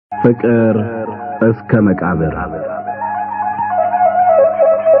ፍቅር እስከ መቃብር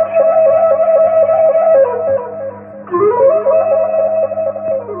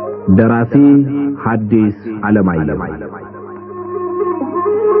ደራሲ ሐዲስ ዓለማየሁ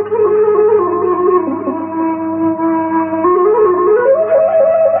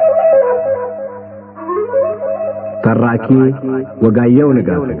ተራኪ ወጋየሁ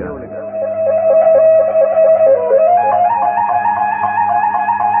ንጋቱ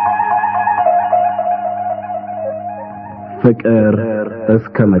ፍቅር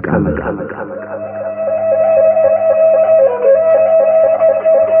እስከ መቃብር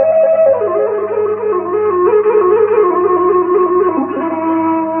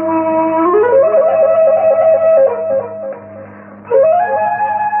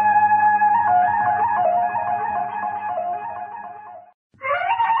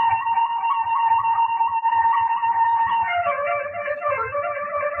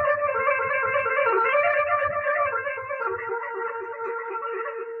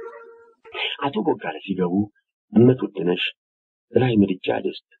አቶ ቦጋለ ሲገቡ እመቱድነሽ ላይ ምድጃ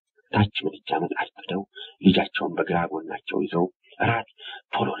ድስት ታች ምድጃ መጣድ ጥደው ልጃቸውን በግራ ጎናቸው ይዘው ራት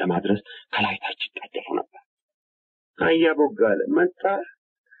ቶሎ ለማድረስ ከላይ ታች ይጣደፉ ነበር። አያ ቦጋለ መጣ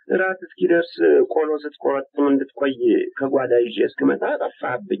ራት እስኪደርስ ቆሎ ስትቆረጥም እንድትቆይ ከጓዳ ይዤ እስክመጣ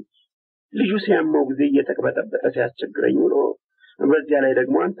ጠፋብኝ። ልጁ ሲያመው ጊዜ እየተቀበጠበጠ ሲያስቸግረኝ ብሎ በዚያ ላይ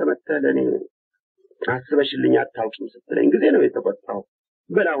ደግሞ አንተ መጥተህ ለኔ አስበሽልኝ አታውቂም ስትለኝ ጊዜ ነው የተቆጣው።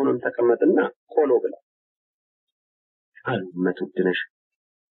 በላውንም ተቀመጥና ቆሎ ብላ አሉ እመቱድነሽ።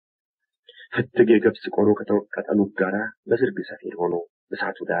 ፍትግ የገብስ ቆሎ ከተወቀጠሉ ጋራ በዝርግ ሰፌድ ሆኖ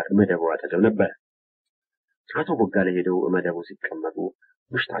እሳቱ ዳር መደቡ አጠገብ ነበር። አቶ ቦጋለ ሄደው መደቡ ሲቀመጡ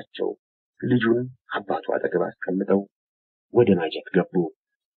ምሽታቸው ልጁን አባቱ አጠገብ አስቀምጠው ወደ ማጀት ገቡ።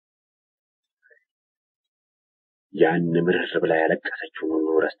 ያን ምርር ብላ ያለቀሰችውን ሁሉ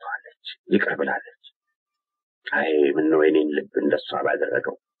ረስተዋለች፣ ይቅር ብላለች። አይ ምን ነው የኔን ልብ እንደሷ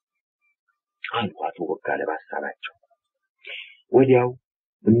ባደረገው አሉ አቶ ቦጋለ ባሳባቸው። ወዲያው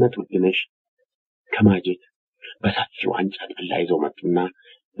እመቱድነሽ ከማጀት በሰፊው አንጫ ጠላ ይዘው መጡና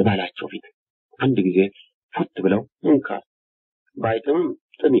በባላቸው ፊት አንድ ጊዜ ፉት ብለው እንካ ባይጥም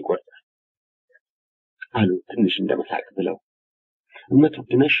ጥም ይቆርጣል አሉ ትንሽ እንደመሳቅ ብለው።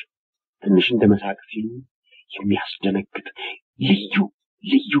 እመቱድነሽ ትንሽ እንደመሳቅ ሲሉ የሚያስደነግጥ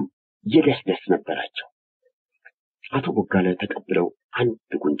ልዩ የደስደስ ነበራቸው። አቶ ቦጋለ ተቀብለው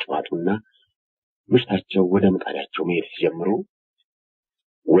አንድ ጉንጭ ዋጡና ምሽታቸው ወደ ምጣዳቸው መሄድ ሲጀምሩ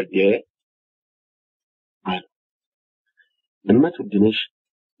ወደ አሉ። እመቱድነሽ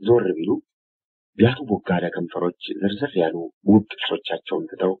ዞር ቢሉ የአቶ ቦጋለ ከንፈሮች ዝርዝር ያሉ ውብ ጥርሶቻቸውን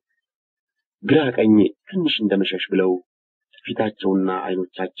ትተው ግራ ቀኝ ትንሽ እንደመሸሽ ብለው ፊታቸውና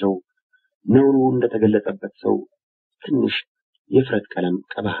አይኖቻቸው ነውሩ እንደተገለጸበት ሰው ትንሽ የፍረት ቀለም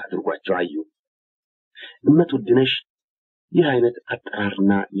ቀባ አድርጓቸው አዩ። እመቱድነሽ ይህ አይነት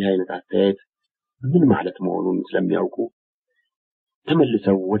አጠራርና ይህ አይነት አስተያየት ምን ማለት መሆኑን ስለሚያውቁ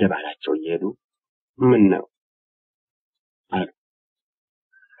ተመልሰው ወደ ባላቸው እየሄዱ ምን ነው አሉ።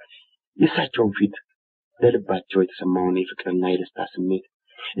 የእሳቸውን ፊት ለልባቸው የተሰማውን የፍቅርና የደስታ ስሜት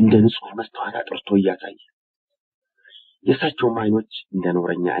እንደ ንጹህ መስተዋት አጥርቶ እያሳየ የእሳቸውም አይኖች እንደ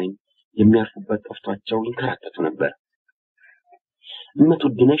ኖረኛ አይን የሚያርፉበት ጠፍቷቸው ይንከራተቱ ነበር።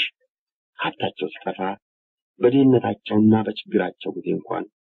 እመቱድነሽ ሀብታቸው ሲጠፋ በድህነታቸውና በችግራቸው ጊዜ እንኳን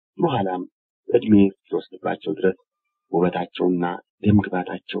በኋላም እድሜ ሲወስድባቸው ድረስ ውበታቸውና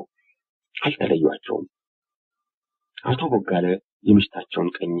ደምግባታቸው አልተለዩአቸውም። አቶ ቦጋለ የምሽታቸውን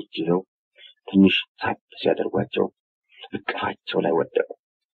ቀኝ እጅ ይዘው ትንሽ ሳብ ሲያደርጓቸው እቅፋቸው ላይ ወደቁ።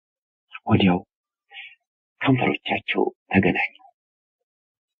 ወዲያው ከንፈሮቻቸው ተገናኙ።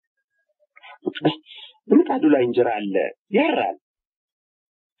 ምጣዱ ላይ እንጀራ አለ ያራል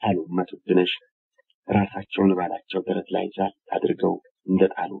አሉ እመቱድነሽ ራሳቸውን ባላቸው ደረት ላይ ዛል አድርገው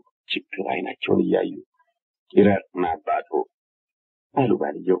እንደጣሉ ችግር አይናቸውን እያዩ ይረር ማባቶ አሉ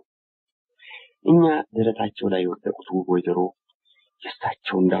ባልየው። እኛ ደረታቸው ላይ የወደቁት ውብ ወይዘሮ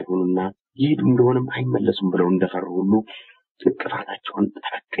የእሳቸው እንዳልሆኑና ይሄዱ እንደሆነም አይመለሱም ብለው እንደፈሩ ሁሉ እቅፋታቸውን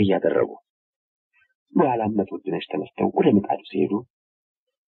ጠረቅ እያደረጉ በኋላ እመቱድነሽ ተነስተው ወደ ምጣዱ ሲሄዱ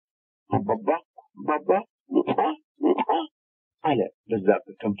አባባ አለ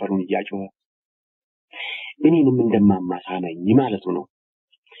በዛብህ ከንፈሩን እያጮኸ። እኔንም እንደማማሳነኝ ማለቱ ነው።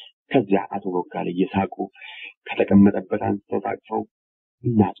 ከዚያ አቶ ቦጋለ እየሳቁ ከተቀመጠበት አንስተው ታቅፈው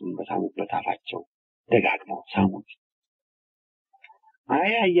እናቱን በሳሙበት አፋቸው ደጋግመው ሳሙት።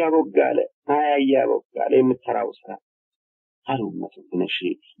 አያ ቦጋለ የምትሰራው ስራ አሉ እመቱድነሽ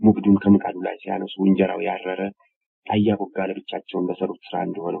ሙግዱን ከምጣዱ ላይ ሲያነሱ እንጀራው ያረረ አያ ቦጋለ ብቻቸውን በሰሩት ስራ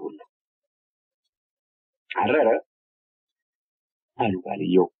እንደሆነ ሁሉ አረረ አሉ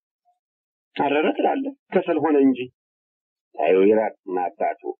ባልየው አረረ ትላለህ ከሰል ሆነ እንጂ ታየው ይራቅ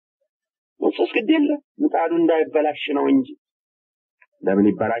ማጣቱ ወጥስ ግዴለ ምጣዱ እንዳይበላሽ ነው እንጂ ለምን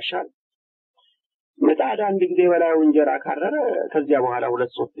ይበላሻል ምጣድ አንድ ጊዜ በላዩ እንጀራ ካረረ ከዚያ በኋላ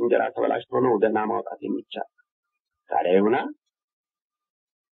ሁለት ሶስት እንጀራ ተበላሽቶ ነው ደህና ማውጣት የሚቻል ታዲያ ይሁና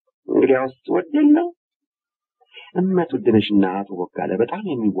እንግዲያውስ ወደና እመት ወደነሽና አቶ ወጋለ በጣም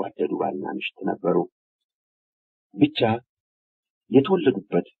የሚዋደዱ ባልና ሚስት ነበሩ ብቻ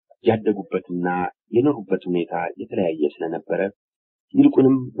የተወለዱበት ያደጉበትና የኖሩበት ሁኔታ የተለያየ ስለነበረ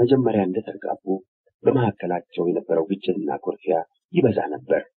ይልቁንም መጀመሪያ እንደተጋቡ በመሐከላቸው የነበረው ግጭትና ኩርፊያ ይበዛ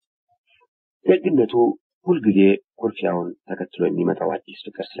ነበር ደግነቱ ሁሉ ጊዜ ኩርፊያውን ተከትሎ የሚመጣው አዲስ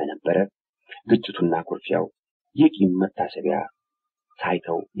ፍቅር ስለነበረ ግጭቱና ኩርፊያው የቂም መታሰቢያ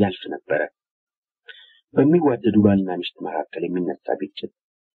ሳይተው ያልፍ ነበር በሚዋደዱ ባልና ሚስት መካከል የሚነሳ ግጭት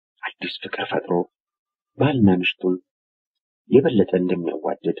አዲስ ፍቅር ፈጥሮ ባልና ሚስቱን የበለጠ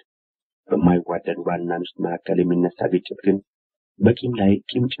እንደሚያዋደድ በማይዋደዱ ባልና ሚስት መካከል የሚነሳ ግጭት ግን በቂም ላይ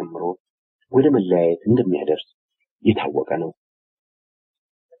ቂም ጨምሮ ወደ መለያየት እንደሚያደርስ የታወቀ ነው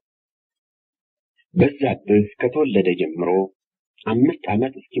በዛብህ ከተወለደ ጀምሮ 5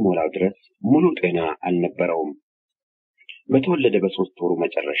 ዓመት እስኪሞላው ድረስ ሙሉ ጤና አልነበረውም በተወለደ በ3 ወሩ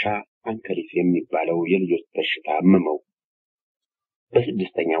መጨረሻ አንከሊስ የሚባለው የልጆች በሽታ አመመው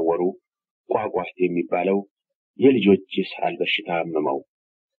በ6ኛው ወሩ ቋቋት የሚባለው የልጆች የሳል በሽታ አመመው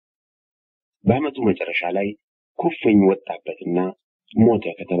በአመቱ መጨረሻ ላይ ኩፍኝ ወጣበትና ሞተ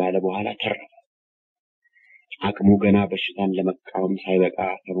ከተባለ በኋላ ተረፈ አቅሙ ገና በሽታን ለመቃወም ሳይበቃ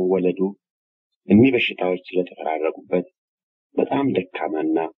ተወለዱ እኒ በሽታዎች ስለተፈራረቁበት በጣም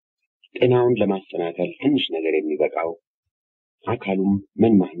ደካማና ጤናውን ለማስተናገል ትንሽ ነገር የሚበቃው አካሉም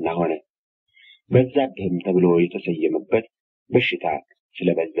መንማና ሆነ በዛብህም ተብሎ የተሰየመበት በሽታ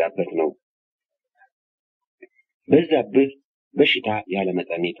ስለበዛበት ነው በዛብህ በሽታ ያለ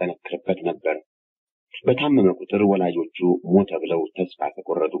መጠን የተነከረበት ነበር በታመመ ቁጥር ወላጆቹ ሞተ ብለው ተስፋ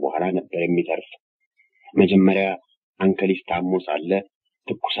ከቆረጡ በኋላ ነበር የሚተርፍ መጀመሪያ አንከሊስ ታሞ ሳለ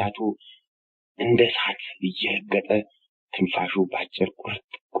ትኩሳቱ እንደ ሳት እየገጠ ትንፋሹ ባጭር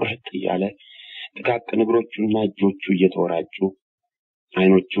ቁርጥ እያለ ጥቃቅን እግሮቹና እጆቹ እየተወራጩ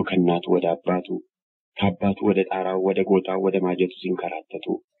አይኖቹ ከናቱ ወደ አባቱ ከአባቱ ወደ ጣራው ወደ ጎጣው ወደ ማጀቱ ሲንከራተቱ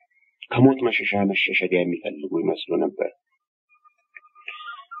ከሞት መሸሸጊያ የሚፈልጉ ይመስሉ ነበር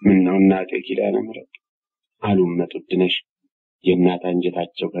ምነው እናቴ ኪዳነ ምሕረት አሉመቱ ድነሽ የእናት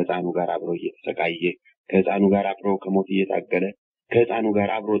አንጀታቸው ከሕፃኑ ጋር አብሮ እየተሰቃየ ከሕፃኑ ጋር አብሮ ከሞት እየታገለ ከሕፃኑ ጋር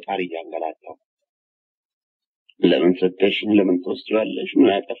አብሮ ጣር እያንገላታው ለምን ሰጠሽኝ ለምን ተወስጂዋለሽ ምን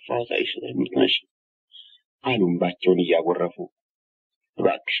አጠፋው ሳይሽለኝ ምትነሽ አሉምባቸውን እያጎረፉ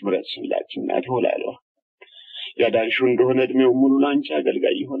እባክሽ ምረት ሲላችና ተወላለሁ ያዳንሽው እንደሆነ እድሜው ሙሉ ላንቺ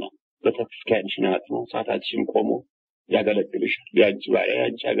አገልጋይ ይሆናል በተፍካንሽ ናት ነው ሳታችን ቆሞ ያገለግልሻል ያንቺ ባሪያ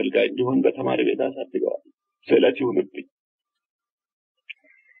ያንቺ አገልጋይ እንዲሆን በተማሪ ቤት አሳድገዋል ስለዚህ ይሁንብኝ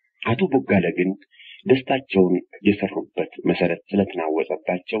አቶ ቦጋለ ግን ደስታቸውን የሰሩበት መሰረት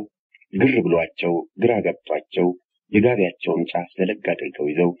ስለተናወጸባቸው ግር ብሏቸው ግራ ገብቷቸው የጋቢያቸውን ጫፍ ዘለግ አድርገው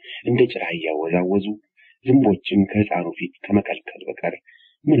ይዘው እንደ ጭራ ያወዛወዙ ዝንቦችን ከሕፃኑ ፊት ከመከልከል በቀር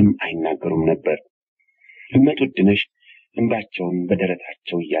ምንም አይናገሩም ነበር እመቱድነሽ እንባቸውን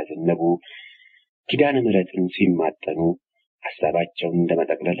በደረታቸው ያዘነቡ ኪዳነ ምሕረትን ሲማጠኑ ሐሳባቸውን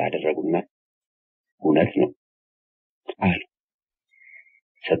እንደመጠቅለል አደረጉና እውነት ነው አሉ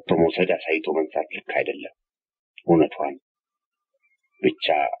ሰጥቶ መውሰድ አሳይቶ መንሳት ልክ አይደለም እውነቷን ብቻ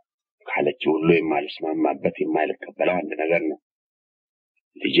ካለች ሁሉ የማልስማማበት የማልቀበለው አንድ ነገር ነው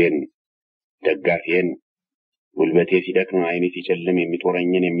ልጄን ደጋፊዬን ጉልበቴ ሲደክም አይኔ ሲጨልም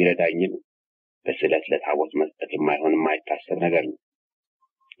የሚጦረኝን የሚረዳኝን በስለት ለታቦት መስጠት የማይሆን የማይታሰብ ነገር ነው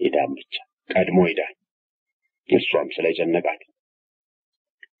ይዳም ብቻ ቀድሞ ይዳን እሷም ስለጨነቃት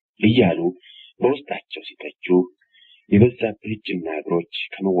እያሉ በውስጣቸው ሲተቹ የበዛብህ እጅና እግሮች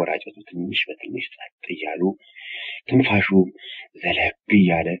ከመወራጨቱ ትንሽ በትንሽ ጸጥ እያሉ ትንፋሹ ዘለግ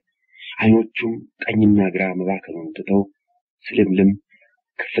እያለ አይኖቹም ቀኝና ግራ መባከኑን ትተው ስልምልም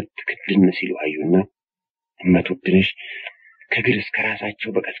ክፍት ክድን ሲሉ አዩና እመቱድነሽ ከግር እስከ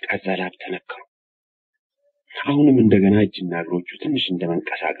ራሳቸው በቀዝቃዛ ላብ ተነከሩ አሁንም እንደገና እጅና እግሮቹ ትንሽ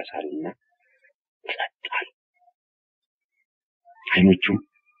እንደመንቀሳቀስ አሉና ጸጥ አሉ አይኖቹም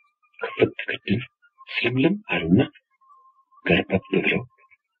ክፍት ክድን ስልምልም አሉና ገርበብ ብለው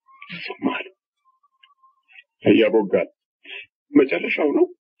ዝም አሉ ያቦጋል መጨረሻው ነው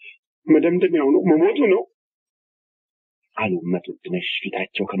መደምደሚያው ነው መሞቱ ነው አሉ እመቱድነሽ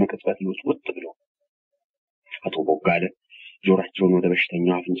ፊታቸው ከመቅጽበት ይወጥ ብሎ አቶ ቦጋለ ጆሮአቸውን ወደ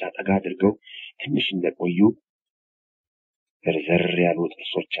በሽተኛው አፍንጫ ጠጋ አድርገው ትንሽ እንደቆዩ ዘርዘር ያሉ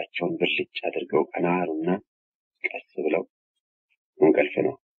ጥርሶቻቸውን ብልጭ አድርገው ቀና አሉና ቀስ ብለው እንቅልፍ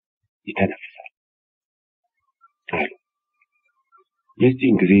ነው ይተነፍሳል አሉ።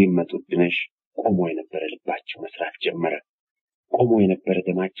 የዚህን ጊዜ መጡብነሽ ቆሞ የነበረ ልባቸው መስራት ጀመረ። ቆሞ የነበረ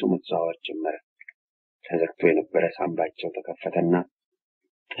ደማቸው መዘዋወር ጀመረ። ተዘግቶ የነበረ ሳምባቸው ተከፈተና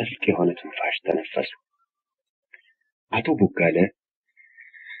ጥልቅ የሆነ ትንፋሽ ተነፈሱ። አቶ ቦጋለ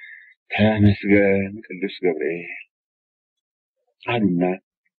ተመስገን ቅዱስ ገብርኤል አሉና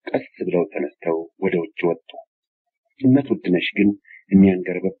ቀስ ብለው ተነስተው ወደ ውጭ ወጡ። ውድነሽ ግን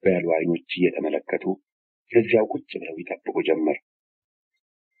የሚያንገርበብ ያሉ አይኖች እየተመለከቱ እዚያው ቁጭ ብለው ይጠብቁ ጀመር።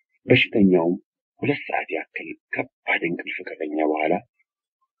 በሽተኛውም 2 ሰዓት ያክል ከባድ እንቅልፍ ከተኛ በኋላ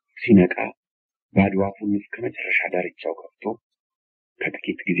ሲነቃ ባዶ አፉን እስከ መጨረሻ ዳርቻው ከፍቶ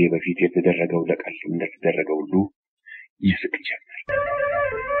ከጥቂት ጊዜ በፊት የተደረገው ለቀልድ እንደተደረገው ሁሉ ይስቅ ጀመር።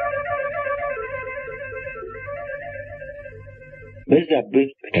 በዛብህ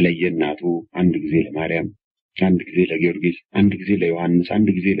ከተለየ እናቱ አንድ ጊዜ ለማርያም፣ አንድ ጊዜ ለጊዮርጊስ፣ አንድ ጊዜ ለዮሐንስ፣ አንድ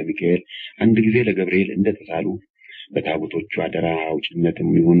ጊዜ ለሚካኤል፣ አንድ ጊዜ ለገብርኤል እንደተሳሉ በታቦቶቹ አደራ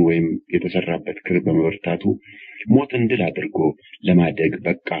አውጭነትም ይሁን ወይም የተሰራበት ክር በመበርታቱ ሞትን ድል አድርጎ ለማደግ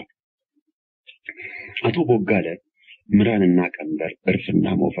በቃ። አቶ ቦጋለ ምራንና ቀንበር፣ እርፍና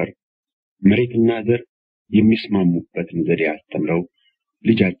ሞፈር፣ መሬትና ዘር የሚስማሙበትን ዘዴ አስተምረው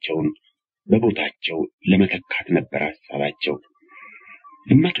ልጃቸውን በቦታቸው ለመተካት ነበር ሐሳባቸው።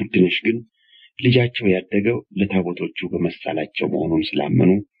 ውድነሽ ግን ልጃቸው ያደገው ለታቦቶቹ በመሳላቸው መሆኑን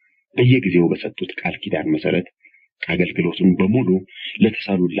ስላመኑ በየጊዜው በሰጡት ቃል ኪዳን መሰረት አገልግሎቱን በሙሉ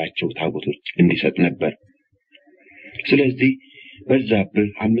ለተሳሉላቸው ታቦቶች እንዲሰጥ ነበር። ስለዚህ በዛብህ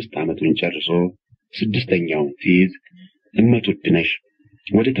 5 ዓመቱን ጨርሶ 6ኛውን ሲይዝ ውድነሽ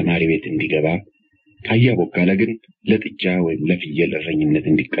ወደ ተማሪ ቤት እንዲገባ፣ ቦጋለ ግን ለጥጃ ወይም ለፍየል እረኝነት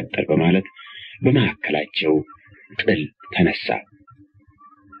እንዲቀጠር በማለት በመካከላቸው ጥል ተነሳ።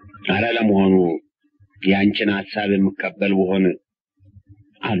 አረ ለመሆኑ ያንቺን ሐሳብ የምቀበል ብሆን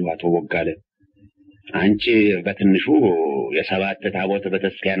አሉ አቶ ቦጋለ፣ አንቺ በትንሹ የ7 ታቦት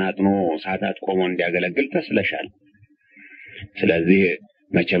በተስኪያን አጥኖ ሰዓታት ቆሞ እንዲያገለግል ተስለሻል። ስለዚህ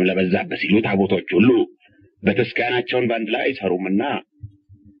መቼም ለበዛብህ ሲሉ ታቦቶች ሁሉ በተስኪያናቸውን ባንድ ላይ አይሰሩምና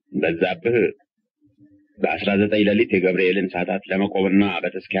በዛብህ በ19 ሌሊት የገብርኤልን ሰዓታት ለመቆምና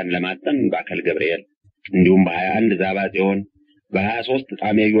በተስኪያን ለማጠን በአከል ገብርኤል እንዲሁም በ21 ዛባ ጽዮን፣ በ23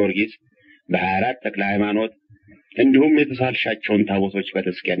 ጣሜ ጊዮርጊስ፣ በ24 ተክለ ሃይማኖት እንዲሁም የተሳልሻቸውን ታቦቶች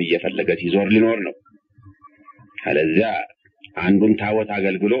በተስኪያን እየፈለገ ሲዞር ሊኖር ነው። አለዚያ አንዱን ታቦት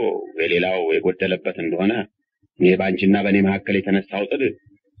አገልግሎ የሌላው የጎደለበት እንደሆነ ይሄ ባንቺና በኔ መካከል የተነሳው ጥል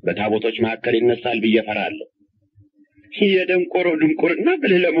በታቦቶች መካከል ይነሳል ብዬ ፈራለሁ። የደንቆሮ ድንቁርና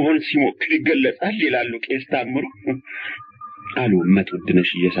ብልህ ለመሆን ሲሞክር ይገለጻል ይላሉ ቄስ ታምሩ አሉ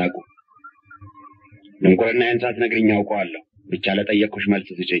ውድነሽ እየሳቁ። ድንቁርና ያንሳት ነግሪኝ አውቀዋለሁ፣ ብቻ ለጠየቅኩሽ መልስ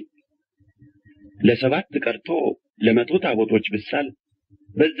ስጪኝ። ለ7 ቀርቶ ለ100 ታቦቶች ብሳል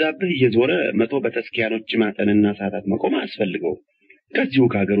በዛብህ እየዞረ 100 በተስኪያኖች ማጠንና ሰዓታት መቆም አስፈልገው ከዚሁ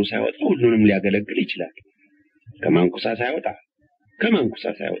ከሀገሩ ሳይወጣ ሁሉንም ሊያገለግል ይችላል። ከማንኩሳ ሳይወጣ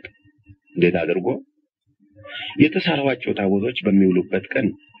እንዴት አድርጎ? የተሳሏቸው ታቦቶች በሚውሉበት ቀን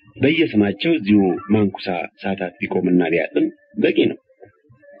በየስማቸው እዚሁ ማንኩሳ ሰዓታት ቢቆምና ቢያጥን በቂ ነው።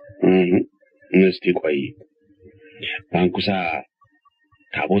 እስቲ ቆይ፣ ማንኩሳ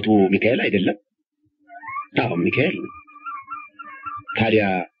ታቦቱ ሚካኤል አይደለም? አዎ ሚካኤል ነው። ታዲያ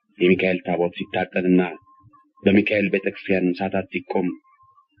የሚካኤል ታቦት ሲታጠንና በሚካኤል ቤተክርስቲያን ሰዓታት ሲቆም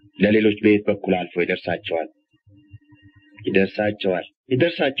ለሌሎች በየት በኩል አልፎ ይደርሳቸዋል?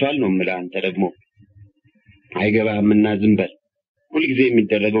 ይደርሳቸዋል ነው የምልህ። አንተ ደግሞ አይገባህምና ዝም በል። ሁልጊዜ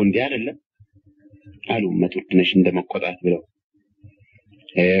የሚደረገው እንዲህ አይደለም አሉ ውድነሽ እንደመቆጣት ብለው።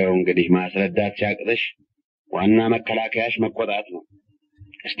 ይኸው እንግዲህ ማስረዳት ሲያቅተሽ ዋና መከላከያሽ መቆጣት ነው።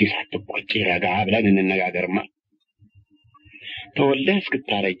 እስቲ ሳትቆጪ ረጋ ብለን እንነጋገርማ። ተወልደህ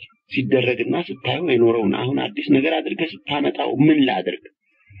እስክታረጅ ሲደረግና ስታየው የኖረውን አሁን አዲስ ነገር አድርገህ ስታመጣው ምን ላድርግ?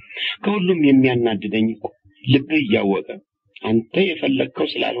 ከሁሉም የሚያናድደኝ እኮ ልብህ እያወቀ አንተ የፈለግከው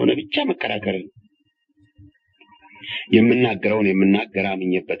ስላልሆነ ብቻ መከራከር ነው። የምናገረውን የምናገር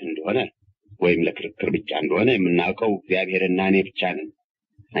አምኜበት እንደሆነ ወይም ለክርክር ብቻ እንደሆነ የምናውቀው እግዚአብሔርና እኔ ብቻ ነን፣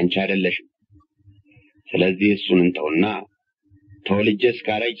 አንቺ አይደለሽም። ስለዚህ እሱን እንተውና ተወልጄ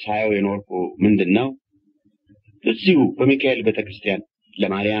እስካረጅ ሳየው የኖርኩ ምንድነው? እዚሁ በሚካኤል ቤተክርስቲያን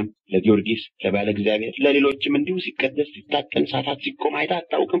ለማርያም፣ ለጊዮርጊስ፣ ለባለ እግዚአብሔር፣ ለሌሎችም እንዲሁ ሲቀደስ ሲታጠን ሰዓታት ሲቆም አይተህ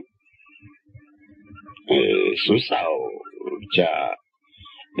አታውቅም? ሱሳው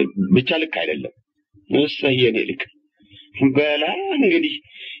ብቻ ልክ አይደለም። እሰየኔ ልክ በላ እንግዲህ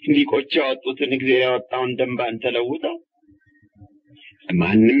ሊቆች ያወጡትን እግዚአብሔር ያወጣውን ደንብ አንተ ለውጠው።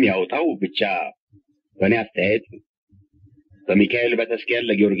 ማንም ያወጣው ብቻ በእኔ አስተያየት በሚካኤል ቤተክርስቲያን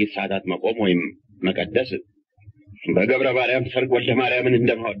ለጊዮርጊስ ሰዓታት መቆም ወይም መቀደስ በገብረ ማርያም ሰርግ ወልደ ማርያምን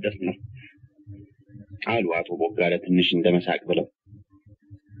እንደማወደስ ነው አሉ አቶ ቦጋለ ትንሽ እንደመሳቅ ብለው።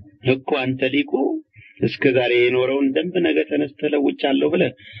 እኮ አንተ ሊቁ እስከ ዛሬ የኖረውን ደንብ ነገ ተነስተህ ለውጫለሁ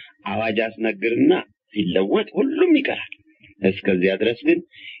ብለህ አዋጅ አስነግርና ሲለወጥ ሁሉም ይቀራል። እስከዚያ ድረስ ግን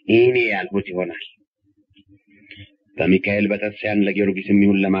እኔ ያልሁት ይሆናል። በሚካኤል ቤተክርስቲያን ለጊዮርጊስም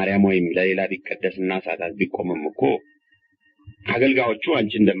ይሁን ለማርያም ወይም ለሌላ ቢቀደስና ሰዓታት ቢቆምም እኮ አገልጋዮቹ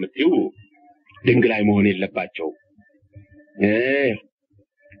አንቺ እንደምትዩ ድንግላይ መሆን የለባቸው።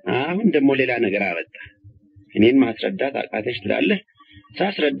 አሁን ደግሞ ሌላ ነገር አመጣ። እኔን ማስረዳት አቃተሽ ትላለህ።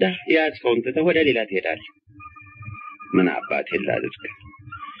 ሳስረዳ ያዝከውን ትተህ ወደ ሌላ ትሄዳለህ። ምን አባቴ ላድርግ?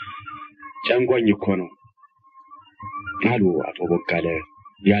 ጨንቆኝ እኮ ነው አሉ አቶ ቦጋለ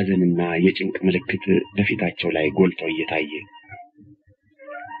ያዘንና የጭንቅ ምልክት በፊታቸው ላይ ጎልቶ እየታየ።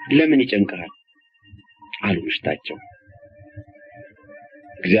 ለምን ይጨንቃል? አሉ ምሽታቸው።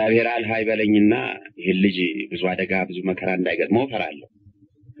 እግዚአብሔር አልሃይ በለኝና ይሄ ልጅ ብዙ አደጋ ብዙ መከራ እንዳይገጥመው ፈራለሁ።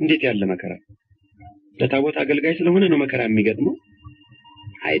 እንዴት ያለ መከራ? ለታቦት አገልጋይ ስለሆነ ነው መከራ የሚገጥመው?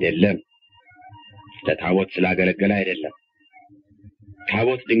 አይደለም፣ ለታቦት ስላገለገለ አይደለም።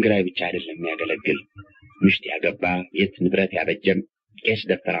 ታቦት ድንግላይ ብቻ አይደለም የሚያገለግል፣ ምሽት ያገባ የት ንብረት ያበጀም ቄስ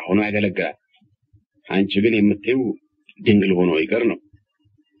ደፍተራ ሆኖ ያገለግላል። አንቺ ግን የምትይው ድንግል ሆኖ ይቀር ነው።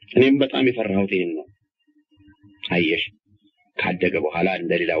 እኔም በጣም የፈራሁት ይሄን ነው። አየሽ፣ ካደገ በኋላ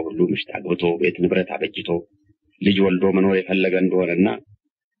እንደሌላው ሁሉ ምሽት አግብቶ የት ንብረት አበጅቶ ልጅ ወልዶ መኖር የፈለገ እንደሆነና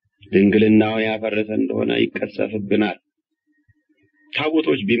ድንግልናውን ያፈረሰ እንደሆነ ይቀሰፍብናል።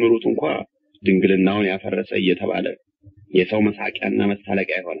 ታቦቶች ቢምሩት እንኳን ድንግልናውን ያፈረሰ እየተባለ የሰው መሳቂያና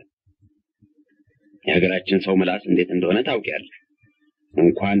መሳለቂያ ይሆናል። የሀገራችን ሰው ምላስ እንዴት እንደሆነ ታውቂያለሽ።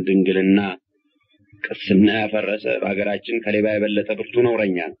 እንኳን ድንግልና ቅስና ያፈረሰ በሀገራችን ከሌባ የበለጠ ብርቱ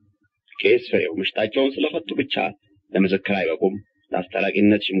ነውረኛ ነው። ቄስ ፍሬው ምሽታቸውን ስለፈቱ ብቻ ለምስክር አይበቁም፣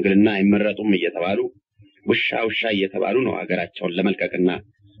 ለአስታራቂነት ሽምግልና አይመረጡም እየተባሉ ውሻ እየተባሉ ነው ሀገራቸውን ለመልቀቅና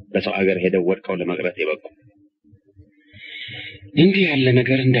በሰው ሀገር ሄደው ወድቀው ለመቅረት የበቁ። እንዲህ ያለ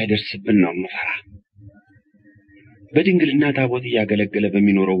ነገር እንዳይደርስብን ነው መፈራ። በድንግልና ታቦት እያገለገለ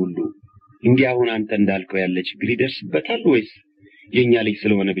በሚኖረው ሁሉ እንዲህ አሁን አንተ እንዳልከው ያለ ችግር ይደርስበታል ወይስ የኛ ልጅ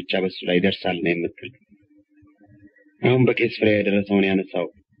ስለሆነ ብቻ በሱ ላይ ይደርሳል ነው የምትል? አሁን በቄስ ፍሬው የደረሰውን ያነሳው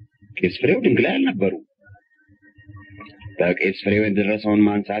ቄስ ፍሬው ድንግላይ አልነበሩ። በቄስ ፍሬው የደረሰውን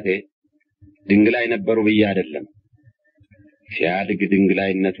ማንሳቴ ድንግላይ ነበሩ ብዬ አይደለም። ሲያድግ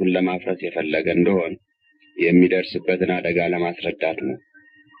ድንግላይነቱን ለማፍረስ የፈለገ እንደሆነ የሚደርስበትን አደጋ ለማስረዳት ነው።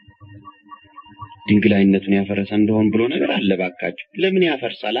 ድንግላይነቱን ያፈረሰ እንደሆነ ብሎ ነገር አለ ባካችሁ። ለምን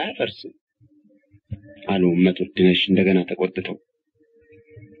ያፈርሳል? አያፈርስም አሉ መቱድነሽ እንደገና ተቆጥተው።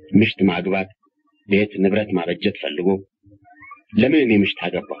 ምሽት ማግባት ቤት ንብረት ማበጀት ፈልጎ ለምን እኔ ምሽት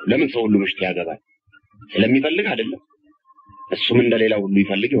አገባሁ? ለምን ሰው ሁሉ ምሽት ያገባል? ስለሚፈልግ አይደለም። እሱም እንደሌላው ሁሉ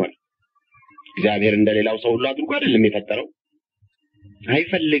ይፈልግ ይሆናል። እግዚአብሔር እንደሌላው ሰው ሁሉ አድርጎ አይደለም የፈጠረው።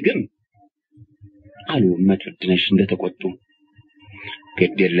 አይፈልግም አሉ መቱድነሽ እንደተቆጡ።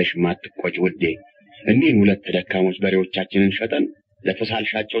 ግዴለሽ ማትቆጭ ውዴ። እኒህን ሁለት ደካሞች በሬዎቻችንን ሸጠን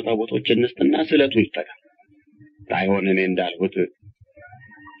ለፈሳልሻቸው ታቦቶች እንስጥና ስለቱ ይፈታ። ባይሆን እኔ እንዳልሁት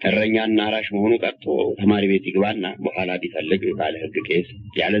እረኛና አራሽ መሆኑ ቀርቶ ተማሪ ቤት ይግባና በኋላ ቢፈልግ ባለ ሕግ ቄስ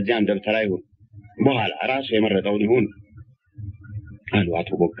ያለዚያም ደብተራ ይሁን፣ በኋላ ራሱ የመረጠውን ይሁን አሉ አቶ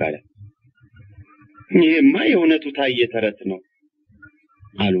ቦጋለ። ይሄማ የእውነቱ ታየ ተረት ነው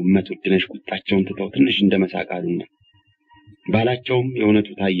አሉ መቱድነሽ ቁጣቸውን ትተው ትንሽ እንደመሳቃሉና ባላቸውም የእውነቱ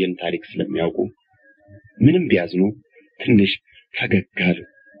ታየን ታሪክ ስለሚያውቁ ምንም ቢያዝኑ ትንሽ ፈገግ አሉ።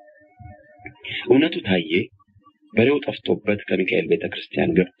 እውነቱ ታየ በሬው ጠፍቶበት ከሚካኤል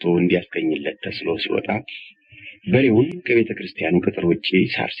ቤተክርስቲያን ገብቶ እንዲያስገኝለት ተስሎ ሲወጣ በሬውን ከቤተክርስቲያኑ ቅጥር ውጪ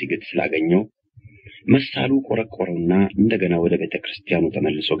ሳር ሲግጥ ስላገኘው መሳሉ ቆረቆረውና እንደገና ወደ ቤተክርስቲያኑ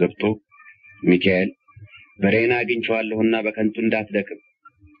ተመልሶ ገብቶ ሚካኤል በሬና አግኝቼዋለሁና በከንቱ እንዳትደክም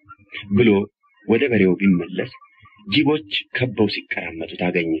ብሎ ወደ በሬው ቢመለስ ጅቦች ከበው ሲቀራመቱ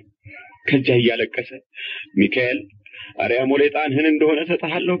ታገኘ። ከዚያ እያለቀሰ ሚካኤል አሪያ ሞሌጣንህን እንደሆነ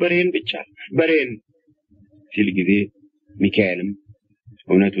ተጣሃለሁ በሬን ብቻ በሬን ሲል ጊዜ ሚካኤልም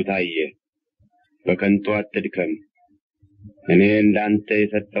እውነቱ ታየ በከንቱ አትድከም፣ እኔ እንዳንተ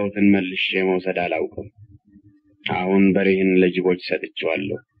የሰጠሁትን መልሼ መውሰድ አላውቅም፣ አሁን በሬህን ለጅቦች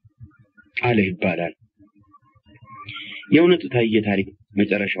ሰጥቼዋለሁ አለ ይባላል። የእውነቱ ታየ ታሪክ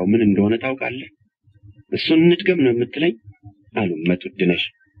መጨረሻው ምን እንደሆነ ታውቃለህ? እሱን እንድገም ነው የምትለኝ? አሉ መቱድነሽ።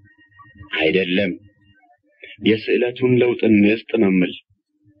 አይደለም የስዕለቱን ለውጥ እንስጥ ነው የምል።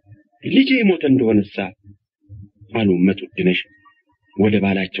 ልጄ ሞተ እንደሆነሳ አሉ መቱድነሽ ወደ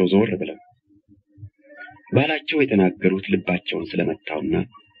ባላቸው ዞር ብለው። ባላቸው የተናገሩት ልባቸውን ስለመታውና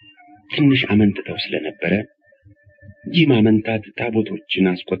ትንሽ አመንትተው ስለነበረ ይህ ማመንታት ታቦቶችን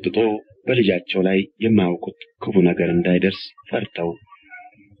አስቆጥቶ በልጃቸው ላይ የማያውቁት ክፉ ነገር እንዳይደርስ ፈርተው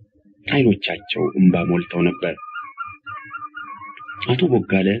አይኖቻቸው እንባ ሞልተው ነበር። አቶ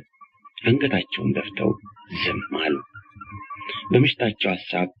ቦጋለ አንገታቸውን ደፍተው ዝም አሉ። በምሽታቸው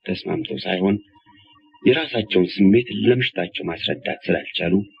ሐሳብ ተስማምተው ሳይሆን የራሳቸውን ስሜት ለምሽታቸው ማስረዳት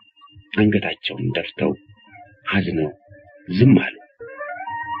ስላልቻሉ አንገታቸውን ደፍተው አዝነው ዝም አሉ።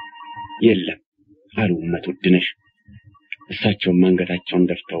 የለም አሉ መትወድነሽ። እሳቸውም አንገታቸውን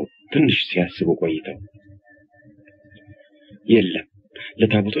ደፍተው ትንሽ ሲያስቡ ቆይተው የለም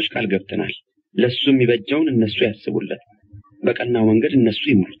ለታቦቶች ቃል ገብተናል፣ ለሱ የሚበጃውን እነሱ ያስቡለት፣ በቀናው መንገድ እነሱ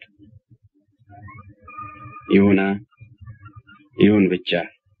ይምሩት። ይሁን ብቻ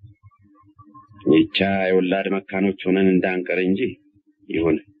የወላድ መካኖች ሆነን እንዳንቀር እንጂ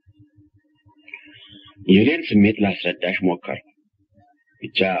ይሁን። የኔን ስሜት ላስረዳሽ ሞከርኩ።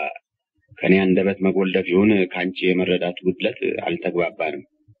 ብቻ ከኔ አንደበት መጎልደፍ ይሁን ካንቺ የመረዳት ጉድለት አልተግባባንም።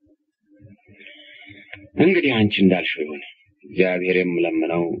 እንግዲህ አንቺ እንዳልሽው ይሁን። እግዚአብሔር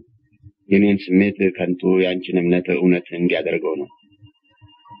የምለምነው የኔን ስሜት ከንቱ ያንቺን እምነት እውነት እንዲያደርገው ነው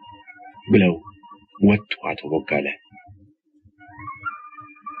ብለው ወጡ አቶ ቦጋለ።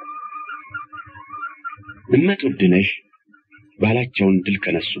 እመትወድነሽ ባላቸውን ድል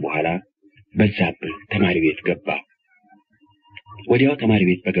ከነሱ በኋላ በዛብህ ተማሪ ቤት ገባ። ወዲያው ተማሪ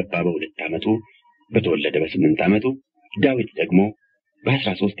ቤት በገባ በሁለት ዓመቱ በተወለደ በ8 ዓመቱ ዳዊት ደግሞ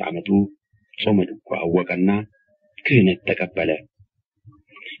በ13 ዓመቱ ጾመ ድጓ አወቀና ክህነት ተቀበለ።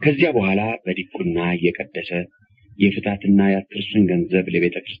 ከዚያ በኋላ በዲቁና እየቀደሰ የፍታትና የአትርሱን ገንዘብ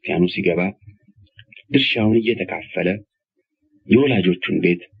ለቤተ ክርስቲያኑ ሲገባ ድርሻውን እየተካፈለ የወላጆቹን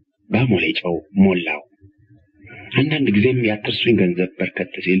ቤት በአሞሌ ጨው ሞላው። አንዳንድ ጊዜም የአትርሱን ገንዘብ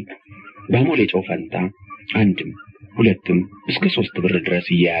በርከት ሲል በአሞሌ ጨው ፈንታ አንድም ሁለትም እስከ 3 ብር ድረስ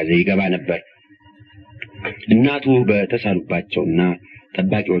እየያዘ ይገባ ነበር። እናቱ በተሳሉባቸውና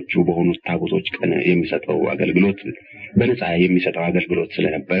ጠባቂዎቹ በሆኑት ታቦቶች ቀን የሚሰጠው አገልግሎት በነፃ የሚሰጠው አገልግሎት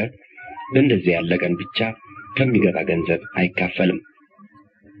ስለነበረ እንደዚህ ያለ ቀን ብቻ ከሚገባ ገንዘብ አይካፈልም።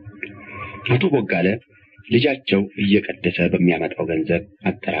 አቶ ቦጋለ ልጃቸው እየቀደሰ በሚያመጣው ገንዘብ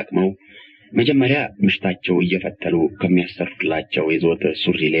አጠራቅመው መጀመሪያ ምሽታቸው እየፈተሉ ከሚያሰሩላቸው የዘወትር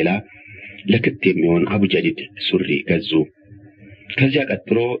ሱሪ ሌላ ለክት የሚሆን አቡጀዲድ ሱሪ ገዙ። ከዚያ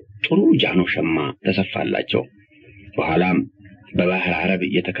ቀጥሎ ጥሩ ጃኖ ሸማ ተሰፋላቸው። በኋላም በባህር አረብ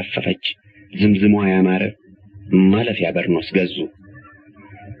የተከፈፈች ዝምዝሟ ያማረ ማለፊያ በርኖስ ገዙ።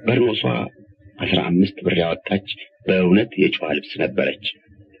 በርኖሷ 15 ብር ያወጣች በእውነት የጨዋ ልብስ ነበረች።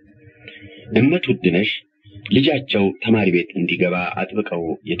 እመትወድነሽ ልጃቸው ተማሪ ቤት እንዲገባ አጥብቀው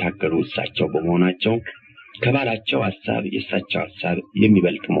የታገሉ እሳቸው በመሆናቸው ከባላቸው ሐሳብ የእሳቸው ሐሳብ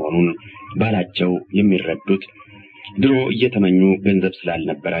የሚበልጥ መሆኑን ባላቸው የሚረዱት ድሮ እየተመኙ ገንዘብ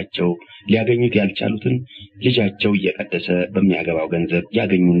ስላልነበራቸው ሊያገኙት ያልቻሉትን ልጃቸው እየቀደሰ በሚያገባው ገንዘብ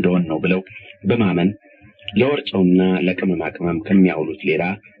ያገኙ እንደሆነ ነው ብለው በማመን ለወርጨውና ለቅመማ ቅመም ከሚያውሉት ሌላ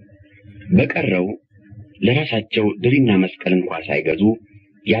በቀረው ለራሳቸው ድሪና መስቀል እንኳን ሳይገዙ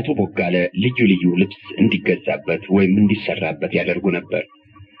ያቶ ቦጋለ ልዩ ልዩ ልብስ እንዲገዛበት ወይም እንዲሰራበት ያደርጉ ነበር።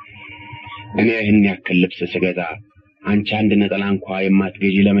 እኔ ይህን ያክል ልብስ ስገዛ አንቺ አንድ ነጠላ እንኳን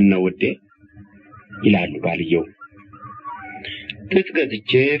የማትገዢ ለምን ነው ውዴ? ይላሉ ባልየው። ጥጥ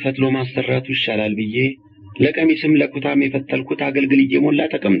ገዝቼ ፈትሎ ማሰራቱ ይሻላል ብዬ ለቀሚስም ለኩታም የፈተልኩት አገልግል እየሞላ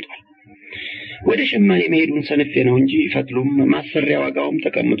ተቀምጧል። ወደ ሸማኔ መሄዱን ሰነፌ ነው እንጂ ፈትሎም ማሰሪያ ዋጋውም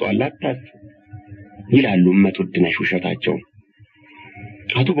ተቀምጧል አታስብ ይላሉ እመትወድነሽ ውሸታቸው።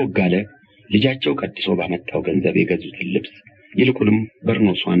 አቶ ቦጋለ ልጃቸው ቀድሶ ባመጣው ገንዘብ የገዙትን ልብስ ይልቁንም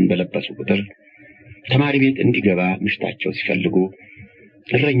በርኖሷን በለበሱ ቁጥር ተማሪ ቤት እንዲገባ ምሽታቸው ሲፈልጉ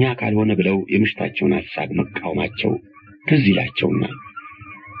እረኛ ካልሆነ ብለው የምሽታቸውን ሐሳብ መቃወማቸው ትዝ ይላቸውና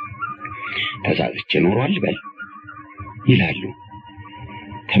ተሳስቼ ኖሯል በል ይላሉ።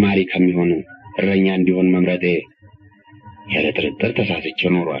 ተማሪ ከሚሆን እረኛ እንዲሆን መምረጤ ያለ ጥርጥር ተሳስቼ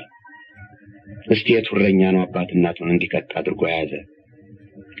ኖሯል። እስቲ የቱ እረኛ ነው አባት እናቱን እንዲቀጥ አድርጎ ያዘ?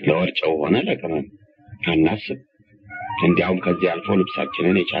 ለወርጨው ሆነ ለቅመም አናስብ። እንዲያውም ከዚህ አልፎ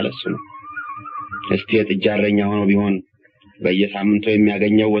ልብሳችንን የቻለ እሱ ነው። እስቲ የጥጃ እረኛ ሆኖ ቢሆን በየሳምንቱ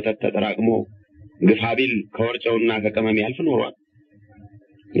የሚያገኘው ወተት ተጠራቅሞ ግፋ ቢል ከወርጨውና ከቅመም ያልፍ ኖሯል።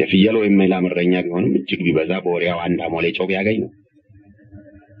 የፍየል ወይም የላም እረኛ ቢሆንም እጅግ ቢበዛ በወሪያው አንድ አሞሌ ጨው ቢያገኝ ነው።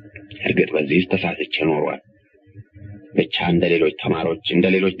 እርግጥ በዚህ ተሳስቼ ኖሯል። ብቻ እንደ ሌሎች ተማሪዎች እንደ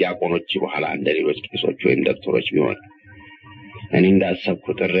ሌሎች ዲያቆኖች በኋላ እንደ ሌሎች ቄሶች ወይም ዶክተሮች ቢሆን እኔ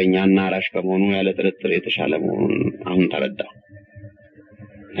እንዳሰብኩት እረኛና አራሽ ከመሆኑ ያለ ጥርጥር የተሻለ መሆኑን አሁን ተረዳሁ።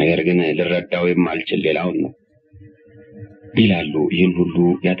 ነገር ግን ልረዳው የማልችል ሌላውን ነው ይላሉ። ይህን ሁሉ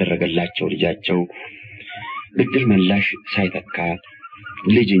ያደረገላቸው ልጃቸው ብድር መላሽ ሳይተካ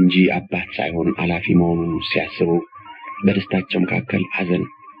ልጅ እንጂ አባት ሳይሆን አላፊ መሆኑን ሲያስቡ በደስታቸው መካከል ሐዘን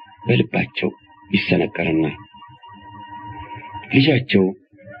በልባቸው ይሰነቀርና ልጃቸው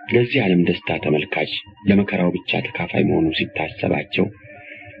ለዚህ ዓለም ደስታ ተመልካች ለመከራው ብቻ ተካፋይ መሆኑ ሲታሰባቸው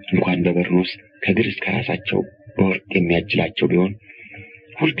እንኳን በበርኖስ ከግር እስከ ራሳቸው በወርቅ የሚያጅላቸው ቢሆን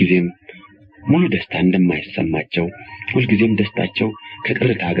ሁልጊዜም ሙሉ ደስታ እንደማይሰማቸው ሁልጊዜም ደስታቸው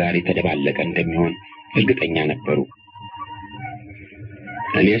ከቅርታ ጋር የተደባለቀ እንደሚሆን እርግጠኛ ነበሩ።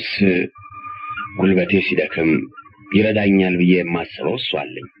 እኔስ ጉልበቴ ሲደክም ይረዳኛል ብዬ የማስበው እሱ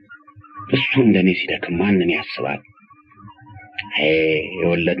አለኝ። እሱ እንደኔ ሲደክም ማንን ያስባል?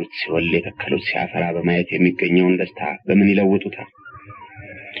 የወለዱት ሲወልድ የተከሉት ሲያፈራ በማየት የሚገኘውን ደስታ በምን ይለውጡታል?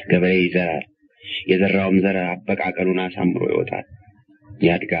 ገበሬ ይዘራል። የዘራውም ዘር አበቃቀሉን አሳምሮ ይወጣል፣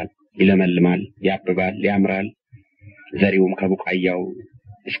 ያድጋል፣ ይለመልማል፣ ያብባል፣ ያምራል። ዘሪውም ከቡቃያው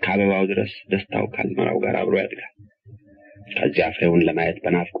እስከ አበባው ድረስ ደስታው ከአዝመራው ጋር አብሮ ያድጋል። ከዚያ ፍሬውን ለማየት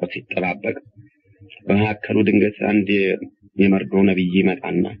በናፍቆት ሲጠባበቅ በመካከሉ ድንገት አንድ የመርዶ ነብይ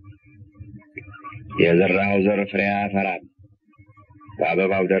ይመጣና የዘራው ዘር ፍሬ ያፈራል፣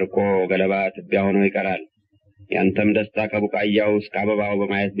 በአበባው ደርቆ ገለባ ትቢያ ሆኖ ይቀራል። ያንተም ደስታ ከቡቃያው እስከ አበባው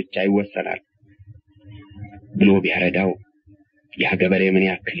በማየት ብቻ ይወሰናል ብሎ ቢያረዳው ያ ገበሬ ምን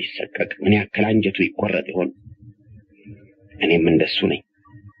ያክል ይሰቀቅ፣ ምን ያክል አንጀቱ ይቆረጥ ይሆን? እኔም እንደሱ ነኝ።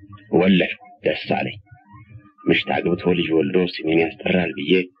 ወለድኩ፣ ደስ አለኝ። ምሽት አግብቶ ልጅ ወልዶ ስሜን ያስጠራል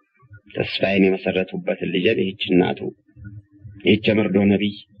ብዬ ተስፋዬን የመሰረቱበትን ልጄን ይህች እናቱ ይህች የመርዶ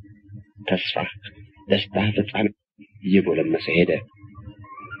ነቢይ ተስፋ ደስታ ፍጻሜ እየጎለመሰ ሄደ።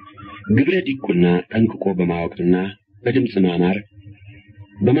 ግብረ ዲቁና ጠንቅቆ በማወቅና በድምፅ ማማር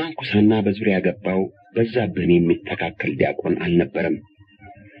በማንኩሳና በዙሪያ ገባው በዛብህን የሚተካከል ዲያቆን አልነበረም።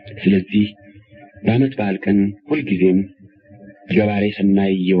 ስለዚህ በዓመት በዓል ቀን ሁልጊዜም ገባሬ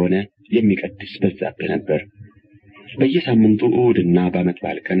ሰናይ የሆነ የሚቀድስ በዛብህ ነበር። በየሳምንቱ እሑድና በዓመት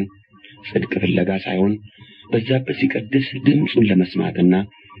በዓል ቀን ጽድቅ ፍለጋ ሳይሆን በዛብህ ሲቀድስ ድምፁን ለመስማትና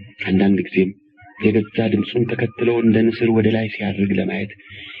አንዳንድ ጊዜም የገዛ ድምፁን ተከትለው እንደ ንስር ወደ ላይ ሲያርግ ለማየት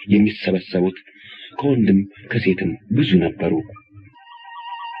የሚሰበሰቡት ከወንድም ከሴትም ብዙ ነበሩ።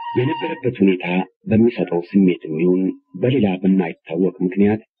 የነበረበት ሁኔታ በሚሰጠው ስሜትም ይሁን በሌላ በማይታወቅ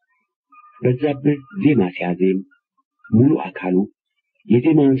ምክንያት በዛብህ ዜማ ሲያዜም ሙሉ አካሉ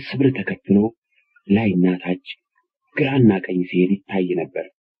የዜማውን ስብር ተከትሎ ላይና ታች ግራና ቀኝ ሲሄድ ይታይ ነበር።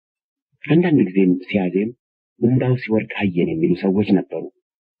 አንዳንድ ጊዜም ሲያዜም እንባው ሲወርድ አየን የሚሉ ሰዎች ነበሩ።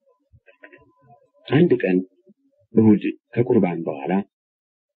 አንድ ቀን እሑድ ከቁርባን በኋላ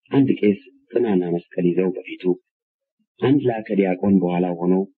አንድ ቄስ ጽናና መስቀል ይዘው በፊቱ አንድ ላከ ዲያቆን በኋላ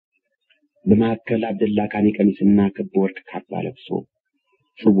ሆኖ በማከል አብደላ ካኒ ቀሚስና ክብ ወርቅ ካባ ለብሶ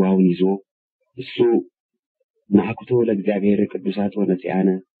ጽዋውን ይዞ እሱ ማዕኩቶ ለእግዚአብሔር ቅዱሳት ወነሲያነ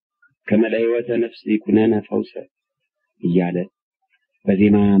ከመላእክተ ነፍስ ይኩነነ ፈውሰ እያለ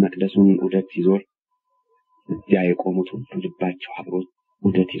በዜማ መቅደሱን ዑደት ይዞር እዚያ የቆሙት ሁሉ ልባቸው አብሮት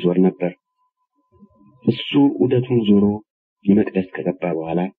ዑደት ይዞር ነበር። እሱ ዑደቱን ዞሮ የመቅደስ ከገባ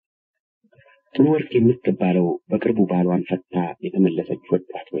በኋላ ጥሩ ወርቅ የምትባለው በቅርቡ ባሏን ፈታ የተመለሰች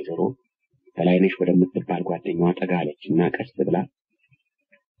ወጣት ወይዘሮ በላይነሽ ወደምትባል ጓደኛዋ ጠጋለችና ቀስ ብላ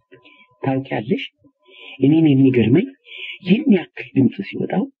ታውቂያለሽ፣ እኔን የሚገርመኝ ይህን ያክል ድምፅ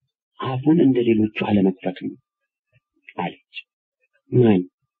ሲወጣው አፉን እንደሌሎቹ አለመክፈቱ አለች። ማን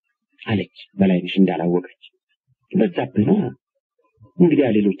አለች በላይነሽ እንዳላወቀች። በዛብህ ነው እንግዲህ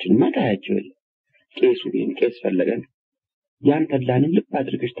ሌሎችንማ ታያቸው። ቄሱ ቄስ ፈለገን ያን ተድላንን ልብ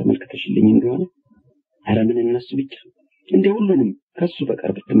አድርገሽ ተመልክተሽልኝ እንደሆነ ኧረ ምን እነሱ ብቻ እንደ ሁሉንም ከሱ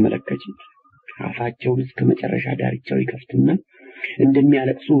በቀር ብትመለከቺ አፋቸውን እስከ መጨረሻ ዳርቻው ይከፍቱና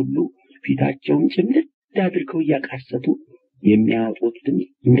እንደሚያለቅሱ ሁሉ ፊታቸውን ጭምድድ አድርገው እያቃሰቱ የሚያወጡት ድምፅ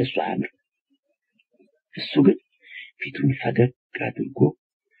እንደሱ አያምር። እሱ ግን ፊቱን ፈገግ አድርጎ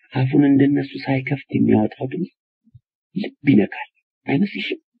አፉን እንደነሱ ሳይከፍት የሚያወጣው ድምፅ ልብ ይነካል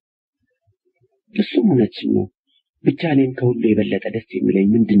አይመስልሽም? እሱም እውነትሽን ነው። ብቻ እኔም ከሁሉ የበለጠ ደስ የሚለኝ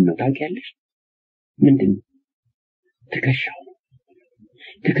ምንድን ነው ታውቂያለሽ? ምንድን ነው?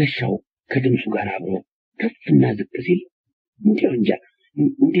 ትከሻው ከድምፁ ጋር አብሮ ከፍና ዝቅ ሲል እንዲያው እንጃ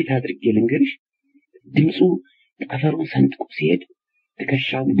እንዴት አድርጌ ልንገርሽ፣ ድምፁ ጠፈሩን ሰንጥቆ ሲሄድ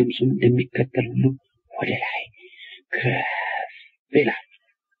ትከሻው ድምፁን እንደሚከተል ሁሉ ወደ ላይ ከፍ ይላል።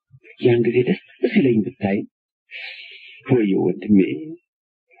 ያን ጊዜ ደስ ሲለኝ ብታይ ወይ ወንድሜ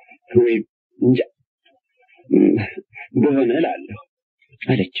ወይ እንጃ በሆነ እላለሁ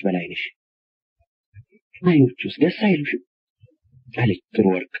አለች በላይነሽ። አይኖቹስ ደስ አይሉሽም? አለች ጥሩ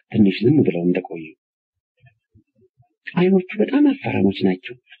ወርቅ ትንሽ ዝም ብለው እንደቆዩ። አይኖቹ በጣም አፈራሞች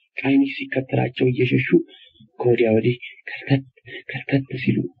ናቸው። አይንሽ ሲከተላቸው እየሸሹ ከወዲያ ወዲህ ከርከት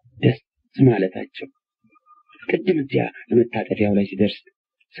ሲሉ ደስ ማለታቸው። ቅድም እዚያ ለመታጠፊያው ላይ ሲደርስ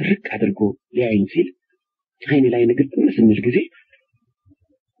ስርቅ አድርጎ ሊያይኝ ሲል አይን ላይ ንግግር ስንል ጊዜ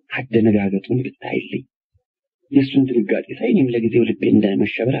አደነጋገጡን ብታይልኝ የሱን ድንጋጤ ሳይንም ለጊዜው ልቤ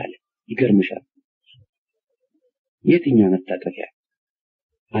እንዳይመሸበር አለ። ይገርምሻል። የትኛው መታጠፊያ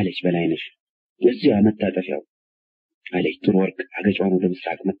አለች በላይነሽ። እዚያ መታጠፊያው አለች ጥሩ ወርቅ አገጯን ወደ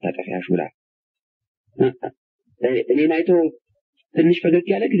ምስራቅ መታጠፊያ ሹላ። እኔን አይቶ ትንሽ ፈገግ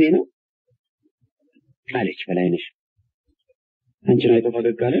ያለ ጊዜ ነው አለች በላይነሽ። አንቺን አይቶ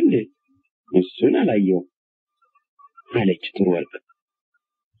ፈገግ አለ እንዴ? እሱን አላየው አለች ጥሩ ወርቅ።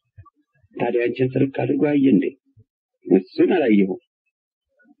 ታዲያ አንቺን ስርቅ አድርጎ አየ እንዴ? እሱን አላየው።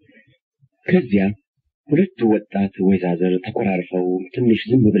 ከዚያ ሁለቱ ወጣት ወይዛዝር ተቆራርፈው ትንሽ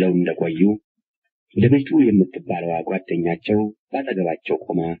ዝም ብለው እንደቆዩ ለቤቱ የምትባለዋ ጓደኛቸው ባጠገባቸው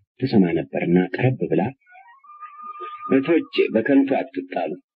ቆማ ተሰማ ነበርና ቀረብ ብላ እቶቼ በከንቱ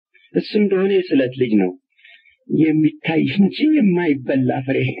አትጣሉ፣ እሱ እንደሆነ የስለት ልጅ ነው የሚታይ እንጂ የማይበላ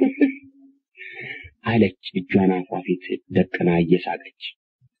ፍሬ አለች እጇን አፏ ፊት ደቅና እየሳቀች።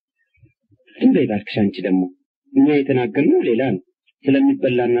 እንዴ ባክሽ አንቺ ደግሞ እኛ የተናገርነው ሌላ ነው፣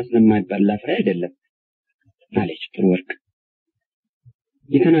 ስለሚበላና ስለማይበላ ፍሬ አይደለም አለች ጥሩ ወርቅ።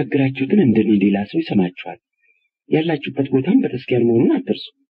 የተናገራችሁትን እንደኔ ሌላ ሰው ይሰማችኋል። ያላችሁበት ቦታም በተስኪያን መሆኑን አትርሱ።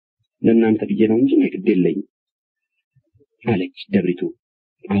 ለእናንተ ብዬ ነው እንጂ ግድ የለኝም አለች ደብሪቱ።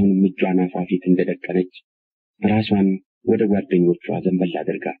 አሁንም እጇን አፏ ፊት እንደደቀነች ራሷን ወደ ጓደኞቿ ዘንበል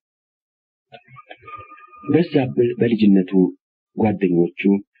አድርጋ። በዛብህ በልጅነቱ ጓደኞቹ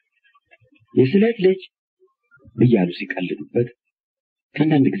የስለት ልጅ እያሉ ሲቀልዱበት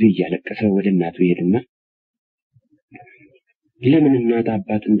ከአንዳንድ ጊዜ እያለቀሰ ወደ እናቱ ይሄድና ለምን እናት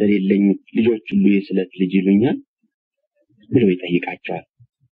አባት እንደሌለኝ ልጆች ሁሉ የስለት ልጅ ይሉኛል ብሎ ይጠይቃቸዋል።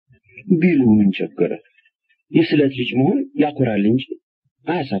 ቢሉ ምን ቸገረ? የስለት ልጅ መሆን ያኮራል እንጂ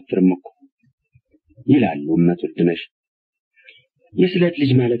አያሳፍርም እኮ ይላሉ እመት ወድነሽ። የስለት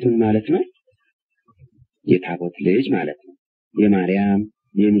ልጅ ማለት ምን ማለት ነው? የታቦት ልጅ ማለት ነው። የማርያም፣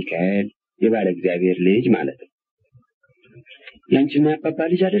 የሚካኤል፣ የባለ እግዚአብሔር ልጅ ማለት ነው። ያንቺና አባባ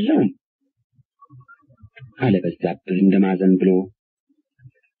ልጅ አይደለም አለ በዛብህ እንደማዘን ብሎ።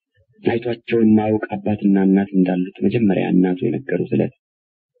 አይቷቸው ማውቅ አባትና እናት እንዳሉት መጀመሪያ እናቱ የነገሩት ዕለት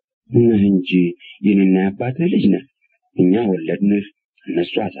ነህ እንጂ የኔና አባትህ ልጅ ነህ። እኛ ወለድንህ፣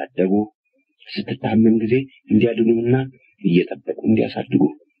 እነሱ አሳደጉ። ስትታመም ጊዜ እንዲያድኑና እየጠበቁ እንዲያሳድጉ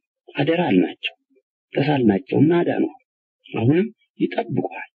አደራ አልናቸው። ተሳልናቸውና አዳኑ። አሁንም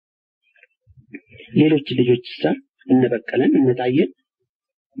ይጠብቁሃል። ሌሎች ልጆችሳ እነ በቀለን እነ ታየን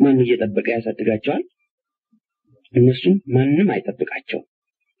ማን እየጠበቀ ያሳድጋቸዋል? እነሱም ማንም አይጠብቃቸው።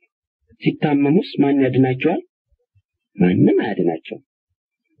 ሲታመሙስ ማን ያድናቸዋል? ማንም አያድናቸው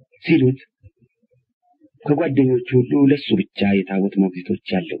ሲሉት ከጓደኞቹ ሁሉ ለሱ ብቻ የታቦት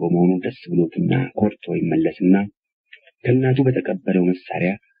ሞግዚቶች ያለው በመሆኑ ደስ ብሎትና ኮርቶ ይመለስና ከእናቱ በተቀበለው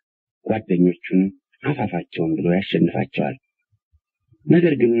መሳሪያ ጓደኞቹን አፋፋቸውን ብሎ ያሸንፋቸዋል።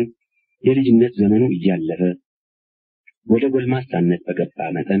 ነገር ግን የልጅነት ዘመኑ እያለፈ ወደ ጎልማሳነት በገባ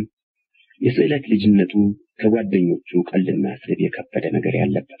መጠን የስዕለት ልጅነቱ ከጓደኞቹ ቀልና ስድብ የከበደ ነገር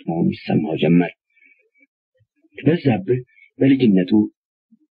ያለበት መሆኑ ይሰማው ጀመር። በዛብህ በልጅነቱ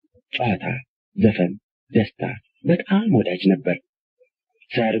ጨዋታ፣ ዘፈን፣ ደስታ በጣም ወዳጅ ነበር።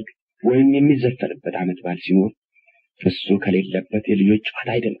 ሰርግ ወይም የሚዘፈንበት ዓመት በዓል ሲኖር እሱ ከሌለበት የልጆች ጨዋታ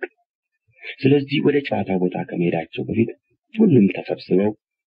አይደምቅም። ስለዚህ ወደ ጨዋታው ቦታ ከመሄዳቸው በፊት ሁሉም ተሰብስበው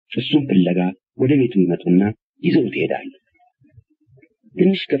እሱን ፍለጋ ወደ ቤቱ ይመጡና ይዘውት ይሄዳሉ።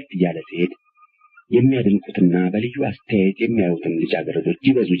 ትንሽ ከፍ እያለ ሲሄድ የሚያደንቁትና በልዩ አስተያየት የሚያዩትን ልጃገረዶች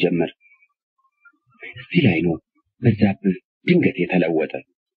ይበዙ ጀመር። እዚህ ላይ ነው በዛብህ ድንገት የተለወጠ።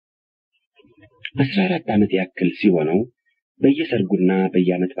 14 ዓመት ያክል ሲሆነው በየሰርጉና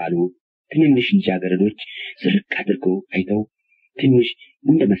በየዓመት በዓሉ ትንንሽ ልጃገረዶች ስርቅ አድርገው አይተው ትንሽ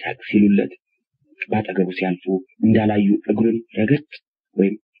እንደ መሳቅ ሲሉለት ባጠገቡ ሲያልፉ እንዳላዩ እግሩን ረገጥ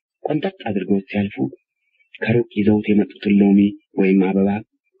ወይም ቆንጠጥ አድርገው ሲያልፉ ከሩቅ ይዘውት የመጡትን ሎሚ ወይም አበባ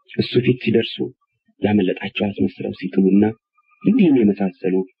እሱ ፊት ሲደርሱ ያመለጣቸው አስመስለው ሲጥሉና እንዲህም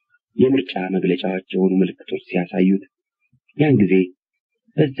የመሳሰሉ የምርጫ መግለጫዎች የሆኑ ምልክቶች ሲያሳዩት ያን ጊዜ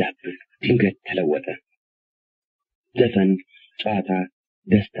በዛብህ ድንገት ተለወጠ። ዘፈን፣ ጨዋታ፣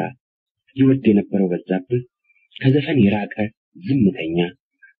 ደስታ ይወድ የነበረው በዛብህ ከዘፈን የራቀ ዝምተኛ፣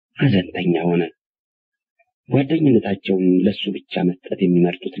 ሐዘንተኛ ሆነ። ጓደኝነታቸውን ለሱ ብቻ መስጠት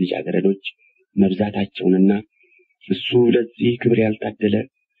የሚመርጡት ልጃገረዶች መብዛታቸውንና እሱ ለዚህ ክብር ያልታደለ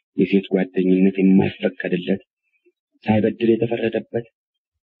የሴት ጓደኝነት የማይፈቀድለት ሳይበድል የተፈረደበት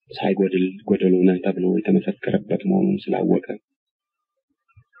ሳይጎድል ጎደሎ ነህ ተብሎ የተመሰከረበት መሆኑን ስላወቀ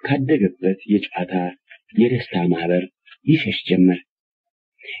ካደገበት የጨዋታ የደስታ ማህበር ይሸሽ ጀመር።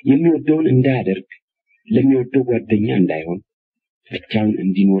 የሚወደውን እንዳያደርግ፣ ለሚወደው ጓደኛ እንዳይሆን፣ ብቻውን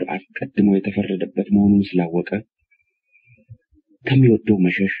እንዲኖር አስቀድሞ የተፈረደበት መሆኑን ስላወቀ ከሚወደው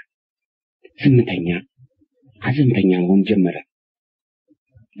መሸሽ ስምንተኛ ሐዘንተኛ መሆን ጀመረ።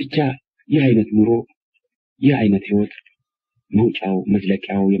 ብቻ ይህ አይነት ኑሮ ይህ አይነት ህይወት መውጫው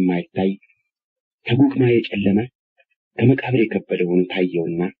መዝለቂያው የማይታይ ተጉቅማ የጨለመ ከመቃብር የከበደ ሆኖ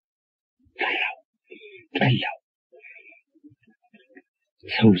ታየውና ፈራው ጠላው።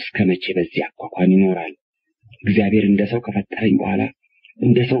 ሰው እስከ መቼ በዚህ አኳኋን ይኖራል? እግዚአብሔር እንደ ሰው ከፈጠረኝ በኋላ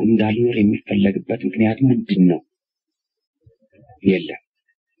እንደ ሰው እንዳልኖር የሚፈለግበት ምክንያት ምንድን ነው? የለም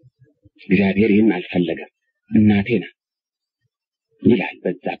እግዚአብሔር ይህን አልፈለገም። እናቴ ናት ይላል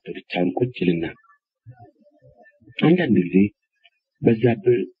በዛብህ ብቻውን ቁጭ ይልና። አንዳንድ ጊዜ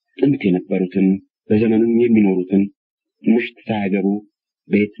በዛብህ ጥንት የነበሩትን በዘመኑም የሚኖሩትን ምሽት ሳያገቡ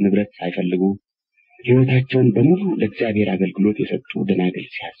ቤት ንብረት ሳይፈልጉ ሕይወታቸውን በሙሉ ለእግዚአብሔር አገልግሎት የሰጡ ደናግል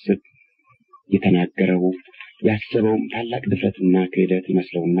ሲያስብ የተናገረው ያሰበውም ታላቅ ድፍረትና ክህደት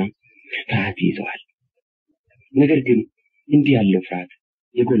ይመስለውና ፍርሃት ይዘዋል። ነገር ግን እንዲህ ያለው ፍርሃት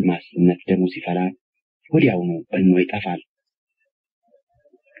የጎልማስነት ደሙ ሲፈላ ወዲያውኑ በእኖ ይጠፋል።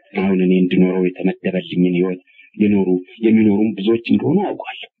 አሁን እኔ እንድኖረው የተመደበልኝን ሕይወት የሚኖሩም ብዙዎች እንደሆኑ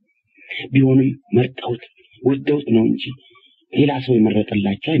አውቃለሁ። ቢሆንም መርጠውት ወደውት ነው እንጂ ሌላ ሰው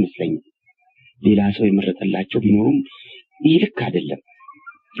የመረጠላቸው አይመስለኝም። ሌላ ሰው የመረጠላቸው ቢኖሩም ይህ ልክ አይደለም።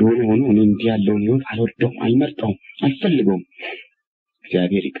 ሆኖ እኔ እንዲህ ያለውን ሕይወት አልወደውም፣ አልመርጠውም፣ አልፈልገውም።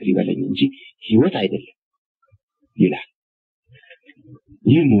 እግዚአብሔር ይቅር ይበለኝ እንጂ ሕይወት አይደለም ይላል።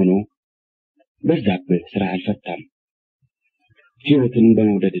 ይህም ሆኖ በዛብህ ስራ አልፈታም። ሕይወትን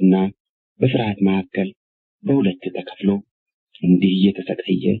በመውደድና በፍርሃት መካከል በሁለት ተከፍሎ እንዲህ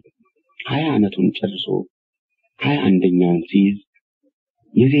እየተሰቃየ 20 ዓመቱን ጨርሶ 21ኛውን ሲይዝ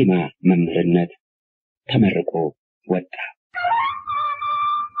የዜማ መምህርነት ተመርቆ ወጣ።